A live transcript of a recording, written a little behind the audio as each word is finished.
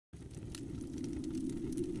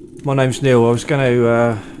My name's Neil. I was going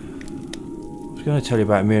to tell you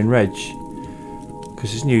about me and Reg,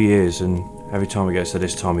 because it's New Year's and every time it gets to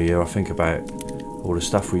this time of year I think about all the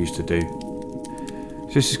stuff we used to do.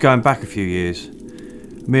 So this is going back a few years.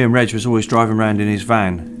 Me and Reg was always driving around in his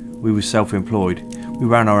van. We were self-employed. We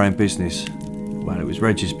ran our own business. Well, it was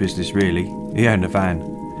Reg's business really. He owned a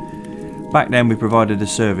van. Back then we provided a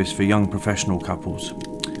service for young professional couples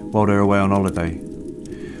while they were away on holiday.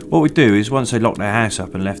 What we'd do is once they locked their house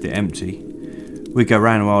up and left it empty, we'd go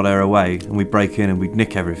round while they were away and we'd break in and we'd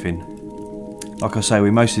nick everything. Like I say,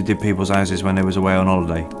 we mostly did people's houses when they was away on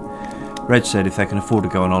holiday. Reg said if they can afford to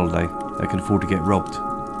go on holiday, they can afford to get robbed.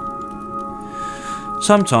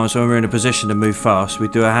 Sometimes when we're in a position to move fast,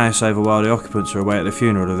 we'd do a house over while the occupants are away at the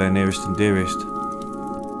funeral of their nearest and dearest.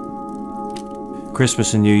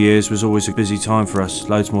 Christmas and New Year's was always a busy time for us,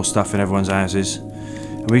 loads more stuff in everyone's houses.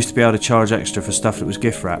 And we used to be able to charge extra for stuff that was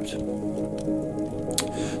gift wrapped.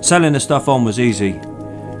 Selling the stuff on was easy.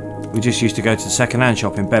 We just used to go to the second-hand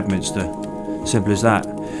shop in Bedminster. Simple as that.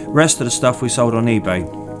 The rest of the stuff we sold on eBay.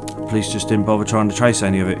 Police just didn't bother trying to trace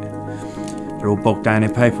any of it. They're all bogged down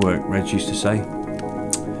in paperwork, Reg used to say.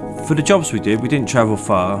 For the jobs we did, we didn't travel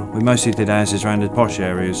far. We mostly did houses around the posh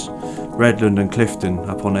areas, Redland and Clifton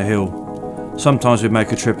up on the hill. Sometimes we'd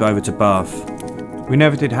make a trip over to Bath. We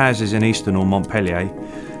never did houses in Easton or Montpellier.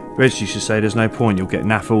 Reg used to say there's no point, you'll get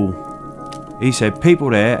naff all. He said people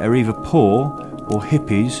there are either poor or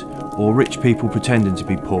hippies or rich people pretending to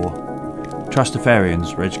be poor.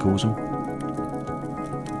 Trustafarians, Reg calls them.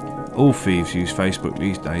 All thieves use Facebook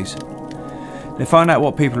these days. They find out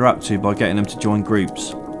what people are up to by getting them to join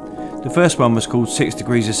groups. The first one was called 6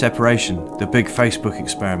 Degrees of Separation, the big Facebook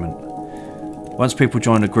experiment. Once people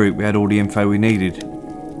joined the group, we had all the info we needed.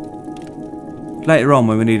 Later on,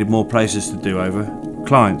 when we needed more places to do over,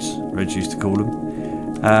 clients, Reg used to call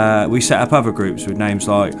them, we set up other groups with names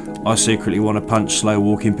like I secretly want to punch slow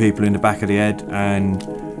walking people in the back of the head and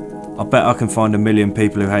I bet I can find 1 million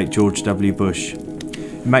people who hate George W. Bush.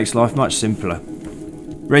 It makes life much simpler.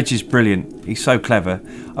 Reg is brilliant, he's so clever.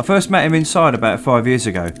 I first met him inside about 5 years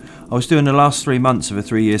ago. I was doing the last 3 months of a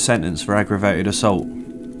 3-year sentence for aggravated assault.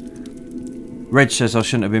 Reg says I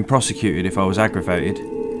shouldn't have been prosecuted if I was aggravated.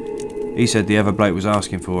 He said the other bloke was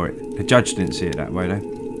asking for it. The judge didn't see it that way though.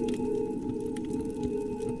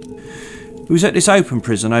 It was at this open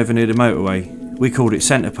prison over near the motorway. We called it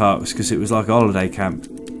Centre Parks because it was like a holiday camp.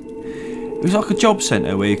 It was like a job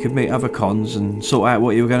centre where you could meet other cons and sort out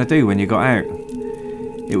what you were going to do when you got out.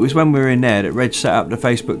 It was when we were in there that Reg set up the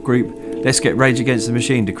Facebook group Let's Get Rage Against the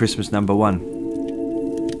Machine to Christmas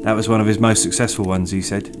 #1. That was one of his most successful ones, he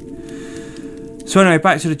said. So anyway,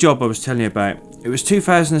 back to the job I was telling you about. It was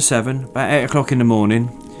 2007, about 8 o'clock in the morning.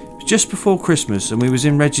 It was just before Christmas and we was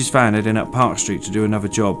in Reg's van heading up Park Street to do another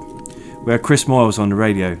job. We had Chris Moyles on the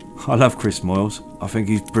radio. I love Chris Moyles, I think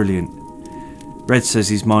he's brilliant. Reg says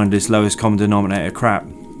he's mindless lowest common denominator crap.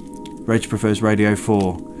 Reg prefers Radio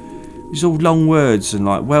 4. It's all long words and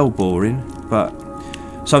like well boring, but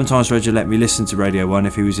sometimes Reg would let me listen to Radio 1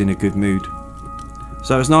 if he was in a good mood.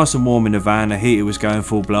 So it was nice and warm in the van, the heater was going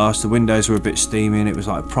full blast, the windows were a bit steamy and it was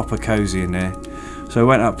like proper cosy in there. So we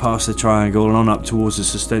went up past the triangle and on up towards the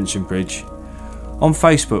suspension bridge. On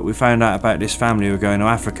Facebook we found out about this family who were going to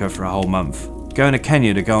Africa for a whole month, going to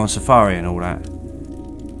Kenya to go on safari and all that.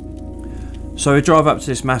 So we drive up to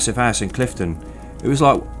this massive house in Clifton. It was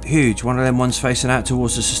like huge, one of them ones facing out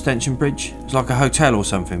towards the suspension bridge. It was like a hotel or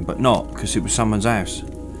something, but not, because it was someone's house.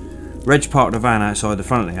 Reg parked the van outside the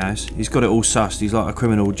front of the house. He's got it all sussed, he's like a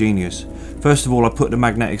criminal genius. First of all I put the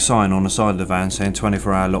magnetic sign on the side of the van saying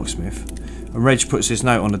 24-hour locksmith. And Reg puts this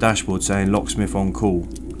note on the dashboard saying locksmith on call.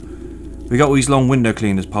 We got all these long window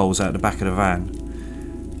cleaners poles out the back of the van.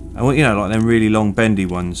 And you know, like them really long bendy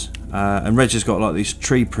ones. And Reg has got like these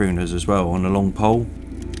tree pruners as well on a long pole.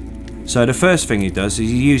 So the first thing he does is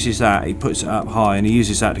he uses that, he puts it up high and he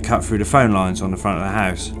uses that to cut through the phone lines on the front of the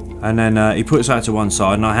house. And then he puts that to one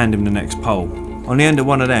side and I hand him the next pole. On the end of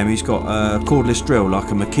one of them he's got a cordless drill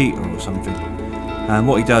like a Makita or something. And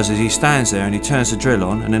what he does is he stands there and he turns the drill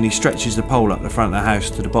on and then he stretches the pole up the front of the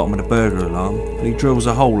house to the bottom of the burglar alarm and he drills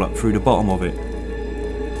a hole up through the bottom of it.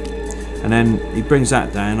 And then he brings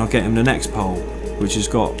that down, I'll get him the next pole, which has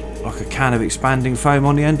got like a can of expanding foam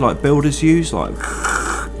on the end like builders use, like.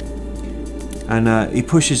 And he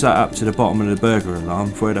pushes that up to the bottom of the burglar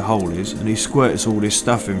alarm where the hole is and he squirts all this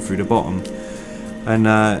stuff in through the bottom. And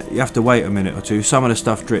you have to wait a minute or two, some of the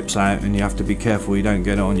stuff drips out and you have to be careful you don't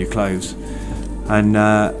get it on your clothes. And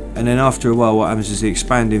then after a while what happens is the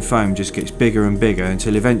expanding foam just gets bigger and bigger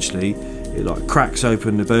until eventually it like cracks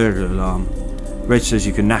open the burglar alarm. Reg says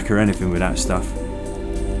you can knacker anything with that stuff.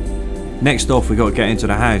 Next off, we got to get into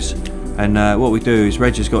the house, and what we do is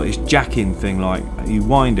Reg has got this jacking thing, like you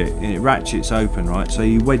wind it and it ratchets open, right? So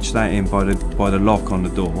you wedge that in by the lock on the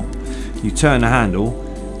door. You turn the handle,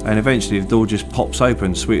 and eventually the door just pops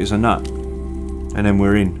open, sweet as a nut, and then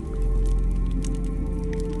we're in.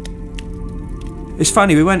 It's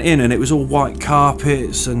funny, we went in and it was all white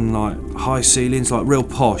carpets and like high ceilings, like real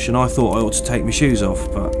posh, and I thought I ought to take my shoes off,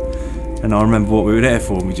 and I remember what we were there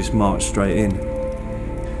for, and we just marched straight in.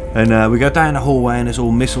 And we go down the hallway and there's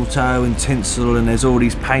all mistletoe and tinsel, and there's all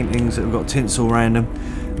these paintings that have got tinsel around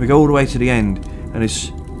them. We go all the way to the end and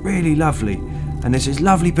it's really lovely, and there's this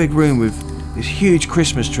lovely big room with this huge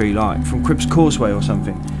Christmas tree, like from Cribbs Causeway or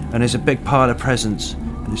something, and there's a big pile of presents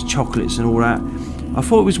and there's chocolates and all that. I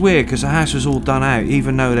thought it was weird because the house was all done out,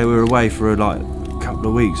 even though they were away for like a couple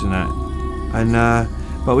of weeks and that. And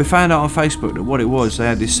but we found out on Facebook that what it was, they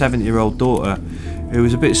had this 7-year-old daughter who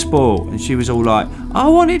was a bit spoiled, and she was all like, I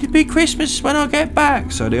want it to be Christmas when I get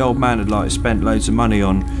back. So the old man had like spent loads of money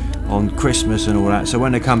on Christmas and all that, so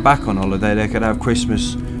when they come back on holiday they could have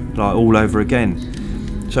Christmas like all over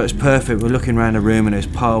again. So it's perfect. We're looking around the room and there's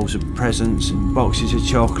piles of presents and boxes of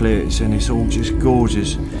chocolates, and it's all just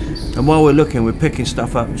gorgeous. And while we're looking, we're picking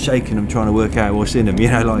stuff up and shaking them, trying to work out what's in them, you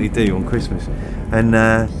know, like you do on Christmas. And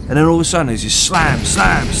then all of a sudden there's this slam,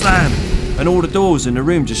 slam, slam, and all the doors in the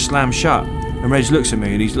room just slam shut. And Reg looks at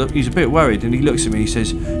me and he's a bit worried, and he looks at me and he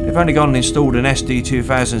says, they've only gone and installed an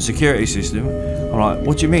SD2000 security system. I'm like,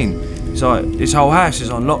 what do you mean? He's like, this whole house is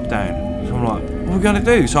on lockdown. So I'm like, what are we going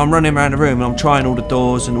to do? So I'm running around the room and I'm trying all the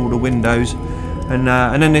doors and all the windows, and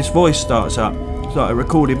then this voice starts up. It's like a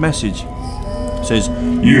recorded message. It says,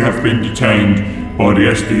 you have been detained by the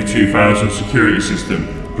SD2000 security system.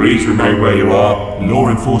 Please remain where you are. Law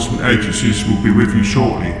enforcement agencies will be with you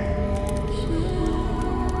shortly.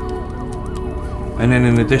 And then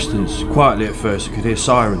in the distance, quietly at first, I could hear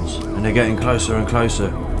sirens, and they're getting closer and closer.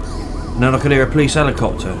 And then I could hear a police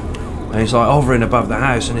helicopter, and it's like hovering above the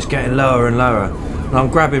house, and it's getting lower and lower. And I'm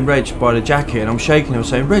grabbing Reg by the jacket and I'm shaking him,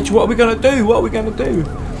 saying, Reg, what are we going to do? What are we going to do?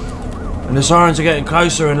 And the sirens are getting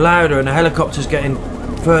closer and louder, and the helicopter's getting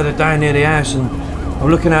further down near the house, and I'm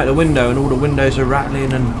looking out the window and all the windows are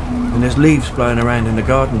rattling, and there's leaves blowing around in the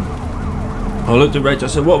garden. I looked at Reg, I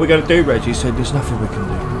said, what are we going to do, Reg? He said, there's nothing we can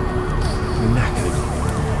do. We're knackered.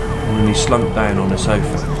 And then he slumped down on the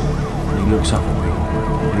sofa and he looks up at me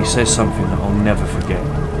and he says something that I'll never forget.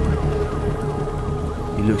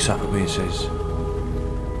 He looks up at me and says,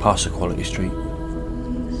 pass the Quality Street.